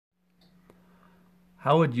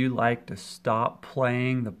How would you like to stop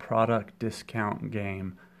playing the product discount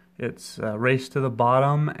game? It's a race to the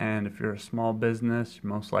bottom, and if you're a small business, you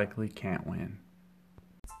most likely can't win.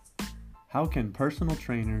 How can personal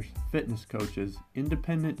trainers, fitness coaches,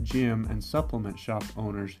 independent gym, and supplement shop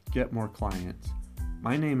owners get more clients?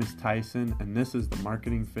 My name is Tyson, and this is the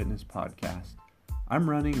Marketing Fitness Podcast. I'm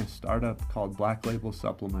running a startup called Black Label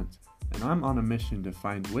Supplements, and I'm on a mission to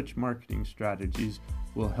find which marketing strategies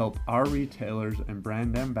will help our retailers and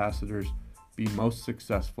brand ambassadors be most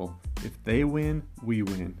successful. If they win, we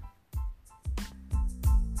win.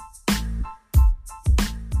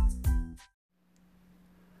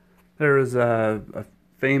 There was a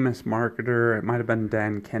famous marketer, it might have been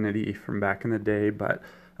Dan Kennedy from back in the day, but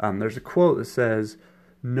there's a quote that says,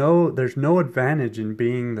 there's no advantage in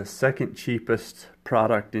being the second cheapest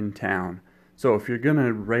product in town. So if you're going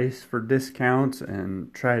to race for discounts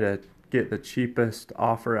and try to get the cheapest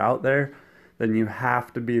offer out there, then you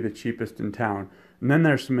have to be the cheapest in town. And then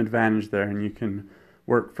there's some advantage there, and you can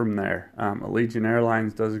work from there. Allegiant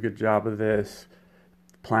Airlines does a good job of this.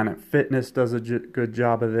 Planet Fitness does a good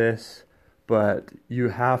job of this. But you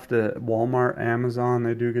have to, Walmart, Amazon,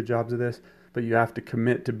 they do good jobs of this. But you have to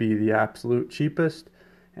commit to be the absolute cheapest.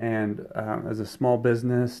 And as a small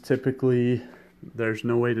business, typically there's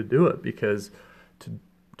no way to do it, because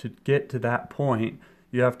to get to that point,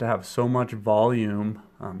 you have to have so much volume.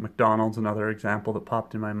 McDonald's, another example that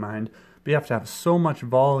popped in my mind. But you have to have so much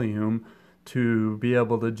volume to be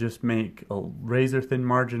able to just make a razor-thin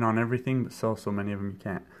margin on everything, but sell so many of them you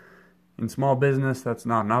can't. In small business, that's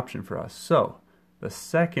not an option for us. So the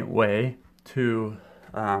second way to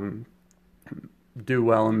do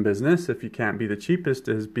well in business, if you can't be the cheapest,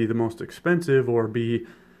 is be the most expensive or be,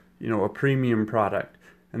 a premium product.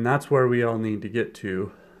 And that's where we all need to get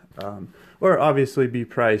to. Or obviously be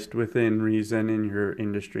priced within reason in your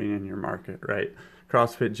industry and in your market, right?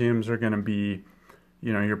 CrossFit gyms are going to be,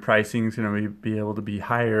 your pricing is going to be able to be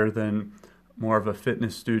higher than more of a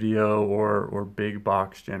fitness studio or big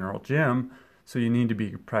box general gym. So you need to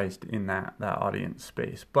be priced in that audience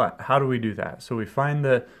space. But how do we do that? So we find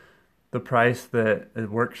the price that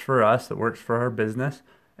it works for us, that works for our business.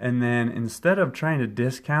 And then instead of trying to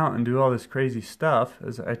discount and do all this crazy stuff,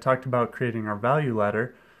 as I talked about creating our value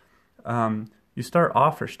ladder, you start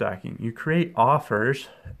offer stacking. You create offers.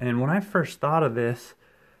 And when I first thought of this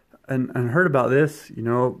and heard about this,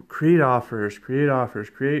 create offers,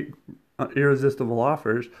 create irresistible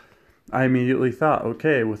offers, I immediately thought,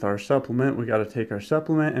 okay, with our supplement, we got to take our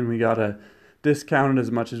supplement and we got to discount it as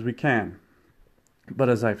much as we can. But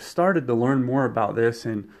as I've started to learn more about this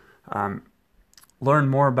and learn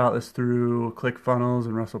more about this through ClickFunnels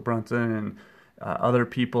and Russell Brunson and other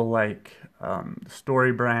people like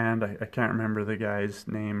StoryBrand. I can't remember the guy's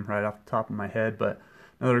name right off the top of my head, but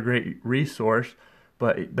another great resource.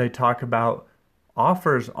 But they talk about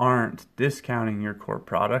offers aren't discounting your core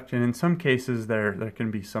product, and in some cases there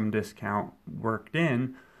can be some discount worked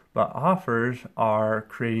in, but offers are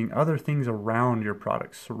creating other things around your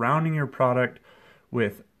product, surrounding your product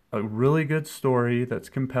with a really good story that's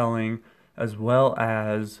compelling, as well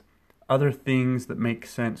as other things that make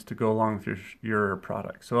sense to go along with your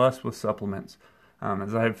product. So us with supplements,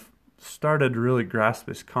 as I've started to really grasp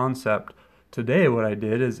this concept today, what I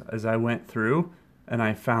did is I went through and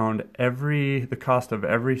I found the cost of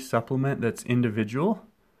every supplement that's individual.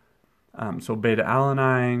 So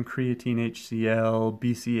beta-alanine, creatine HCl,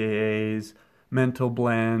 BCAAs, mental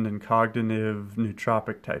blend, and cognitive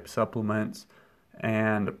nootropic type supplements,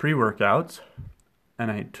 and pre-workouts.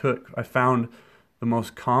 And I found the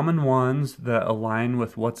most common ones that align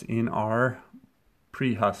with what's in our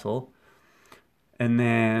pre-hustle. And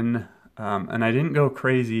then, and I didn't go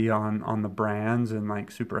crazy on the brands and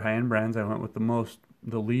like super high-end brands. I went with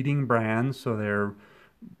the leading brands, so they're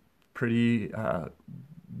pretty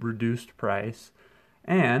reduced price.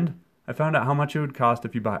 And I found out how much it would cost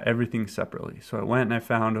if you bought everything separately. So I went and I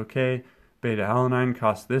found, okay, beta-alanine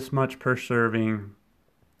costs this much per serving,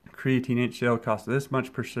 creatine HCl costs this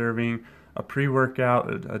much per serving, a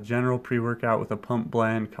pre-workout, a general pre-workout with a pump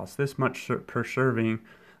blend costs this much per serving,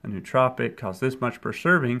 a nootropic costs this much per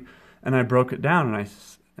serving, and I broke it down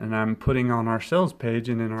and I'm putting on our sales page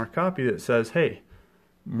and in our copy that says, hey,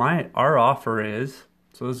 our offer is,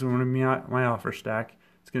 so this is going to be my offer stack.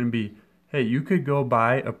 It's going to be, hey, you could go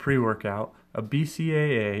buy a pre-workout, a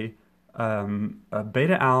BCAA, a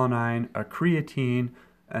beta-alanine, a creatine,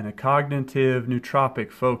 and a cognitive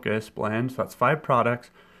nootropic focus blend. So that's 5 products.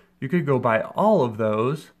 You could go buy all of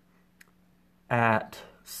those at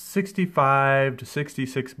 $65 to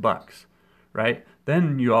 $66, right?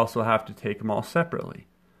 Then you also have to take them all separately.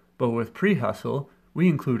 But with Pre-Hustle, we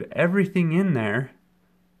include everything in there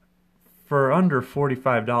for under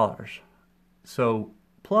 $45. So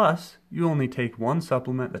plus, you only take one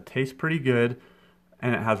supplement that tastes pretty good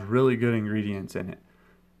and it has really good ingredients in it.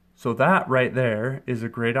 So that right there is a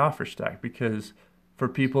great offer stack, because for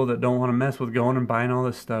people that don't want to mess with going and buying all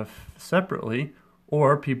this stuff separately,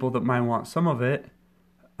 or people that might want some of it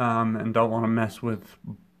and don't want to mess with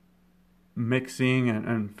mixing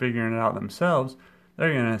and figuring it out themselves,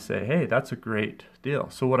 they're going to say, hey, that's a great deal.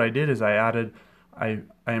 So what I did is I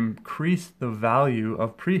increased the value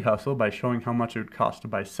of Pre-Hustle by showing how much it would cost to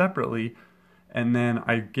buy separately, and then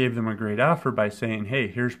I gave them a great offer by saying, hey,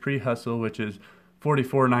 here's Pre-Hustle, which is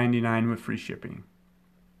 $44.99 with free shipping.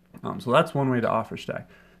 So that's one way to offer stack.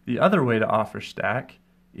 The other way to offer stack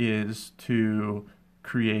is to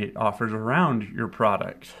create offers around your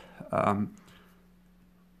product.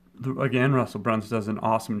 Again, Russell Bruns does an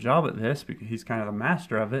awesome job at this because he's kind of the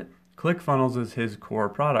master of it. ClickFunnels is his core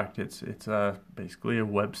product. It's basically a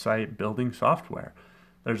website building software.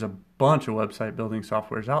 There's a bunch of website building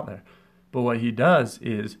softwares out there. But what he does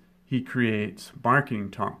is he creates marketing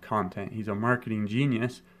content. He's a marketing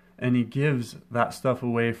genius, and he gives that stuff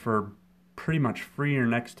away for pretty much free or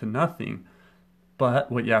next to nothing. But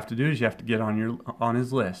what you have to do is you have to get on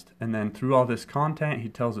his list. And then through all this content, he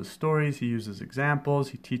tells his stories, he uses examples,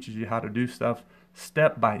 he teaches you how to do stuff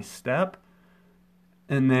step by step.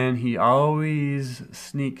 And then he always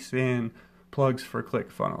sneaks in plugs for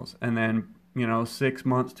ClickFunnels. And then, 6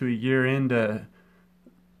 months to a year into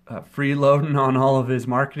freeloading on all of his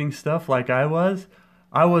marketing stuff like I was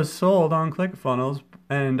sold on ClickFunnels,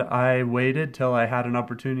 and I waited till I had an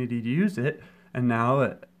opportunity to use it. And now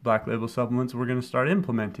at Black Label Supplements, we're going to start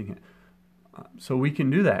implementing it. So we can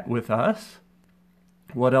do that with us.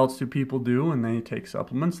 What else do people do when they take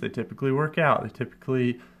supplements? They typically work out. They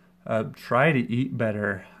typically try to eat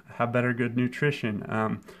better, have better good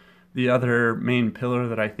nutrition. The other main pillar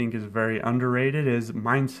that I think is very underrated is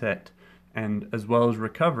mindset, and as well as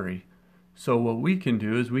recovery. So what we can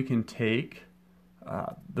do is we can take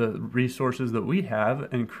the resources that we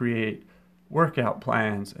have and create workout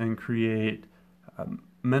plans and create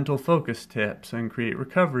mental focus tips and create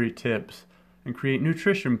recovery tips and create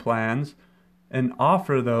nutrition plans and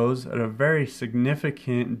offer those at a very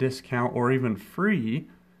significant discount or even free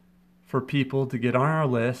for people to get on our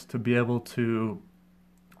list to be able to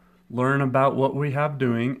learn about what we have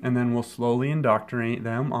doing, and then we'll slowly indoctrinate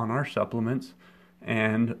them on our supplements,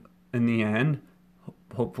 and in the end,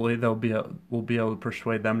 hopefully we'll be able to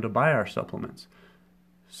persuade them to buy our supplements.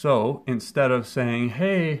 So instead of saying,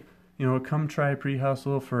 hey, come try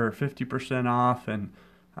Pre-Hustle for 50% off and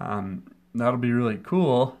that'll be really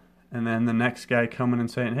cool, and then the next guy coming and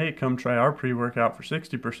saying, hey, come try our pre-workout for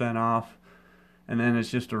 60% off, and then it's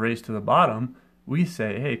just a race to the bottom, we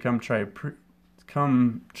say, hey, come try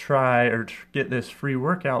or get this free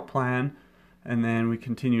workout plan, and then we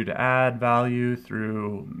continue to add value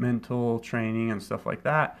through mental training and stuff like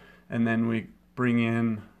that, and then we bring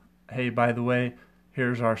in, hey, by the way,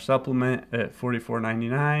 here's our supplement at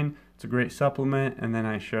 $44.99. It's a great supplement, and then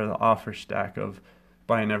I share the offer stack of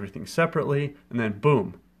buying everything separately, and then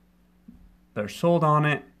boom, they're sold on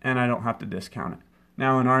it, and I don't have to discount it.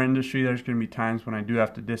 Now, in our industry, there's going to be times when I do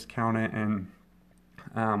have to discount it, and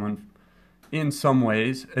in some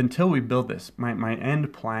ways, until we build this, my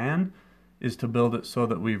end plan is to build it so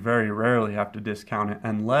that we very rarely have to discount it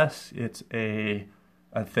unless it's a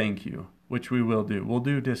thank you, which we will do. We'll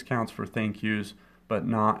do discounts for thank yous, but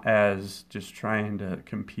not as just trying to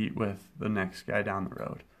compete with the next guy down the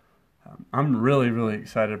road. I'm really, really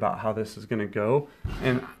excited about how this is going to go.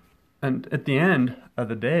 And at the end of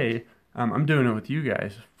the day, I'm doing it with you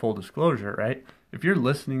guys, full disclosure, right? If you're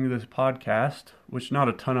listening to this podcast, which not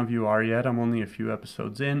a ton of you are yet, I'm only a few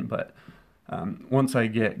episodes in, but once I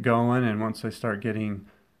get going and once I start getting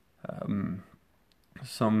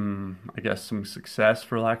some success,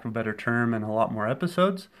 for lack of a better term, and a lot more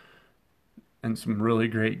episodes, and some really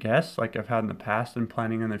great guests like I've had in the past and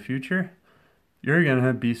planning in the future, you're going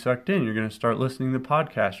to be sucked in. You're going to start listening to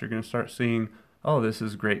podcasts. You're going to start seeing, oh, this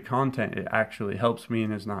is great content. It actually helps me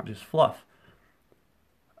and is not just fluff.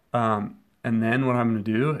 And then what I'm going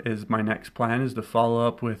to do is my next plan is to follow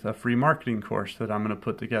up with a free marketing course that I'm going to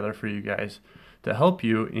put together for you guys to help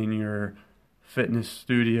you in your fitness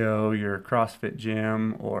studio, your CrossFit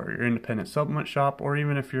gym, or your independent supplement shop, or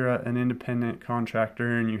even if you're an independent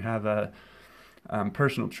contractor and you have a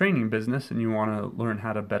personal training business and you want to learn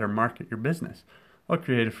how to better market your business. I'll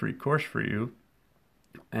create a free course for you,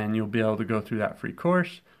 and you'll be able to go through that free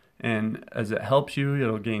course, and as it helps you,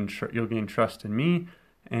 you'll gain trust in me,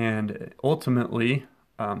 and ultimately,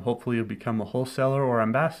 hopefully you'll become a wholesaler or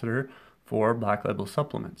ambassador for Black Label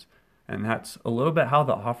Supplements. And that's a little bit how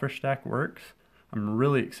the offer stack works. I'm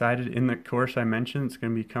really excited. In the course I mentioned, it's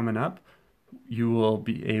going to be coming up. You will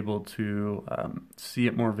be able to see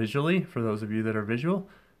it more visually for those of you that are visual,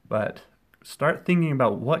 but start thinking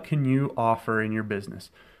about what can you offer in your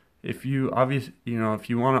business. If you if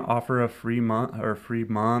you want to offer a free month or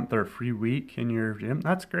a free week in your gym,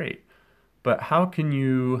 that's great. But how can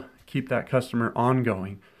you keep that customer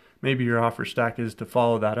ongoing? Maybe your offer stack is to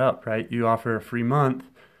follow that up, right? You offer a free month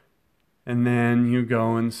and then you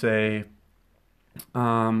go and say,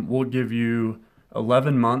 we'll give you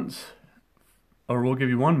 11 months, or we'll give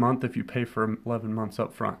you 1 month if you pay for 11 months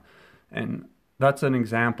up front. And that's an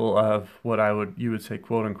example of what you would say,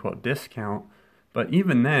 quote unquote, discount. But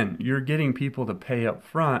even then, you're getting people to pay up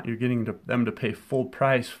front. You're getting them to pay full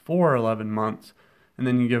price for 11 months, and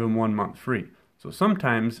then you give them 1 month free. So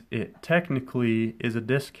sometimes it technically is a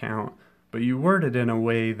discount, but you word it in a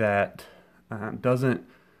way that doesn't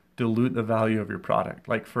dilute the value of your product.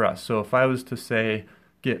 Like for us, so if I was to say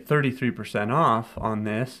get 33% off on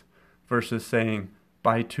this versus saying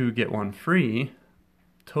buy 2, get 1 free,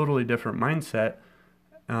 totally different mindset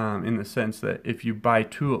in the sense that if you buy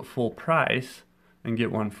 2 at full price and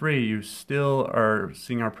get 1 free, you still are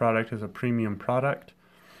seeing our product as a premium product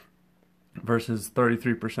versus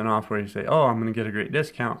 33% off where you say, oh, I'm going to get a great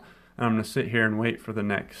discount and I'm going to sit here and wait for the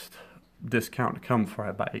next discount to come before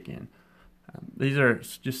I buy again. These are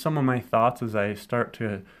just some of my thoughts as I start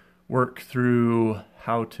to work through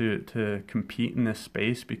how to compete in this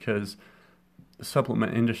space, because the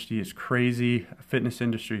supplement industry is crazy, fitness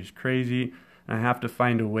industry is crazy, and I have to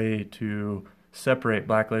find a way to separate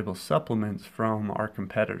Black Label Supplements from our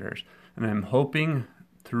competitors. And I'm hoping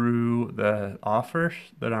through the offers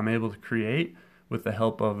that I'm able to create with the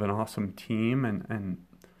help of an awesome team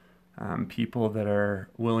and people that are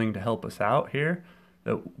willing to help us out here,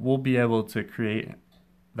 that we'll be able to create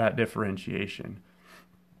that differentiation.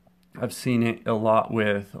 I've seen it a lot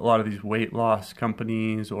with a lot of these weight loss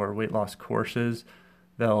companies or weight loss courses.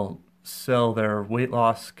 They'll sell their weight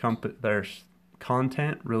loss their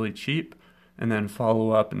content really cheap and then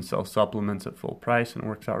follow up and sell supplements at full price, and it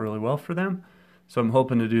works out really well for them. So I'm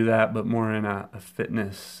hoping to do that, but more in a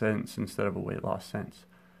fitness sense instead of a weight loss sense.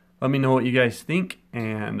 Let me know what you guys think,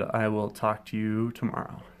 and I will talk to you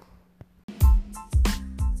tomorrow.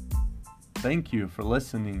 Thank you for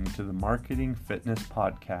listening to the Marketing Fitness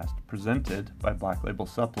Podcast presented by Black Label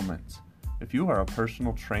Supplements. If you are a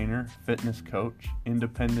personal trainer, fitness coach,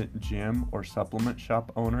 independent gym, or supplement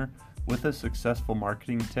shop owner with a successful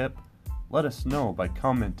marketing tip, let us know by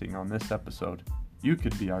commenting on this episode. You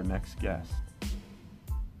could be our next guest.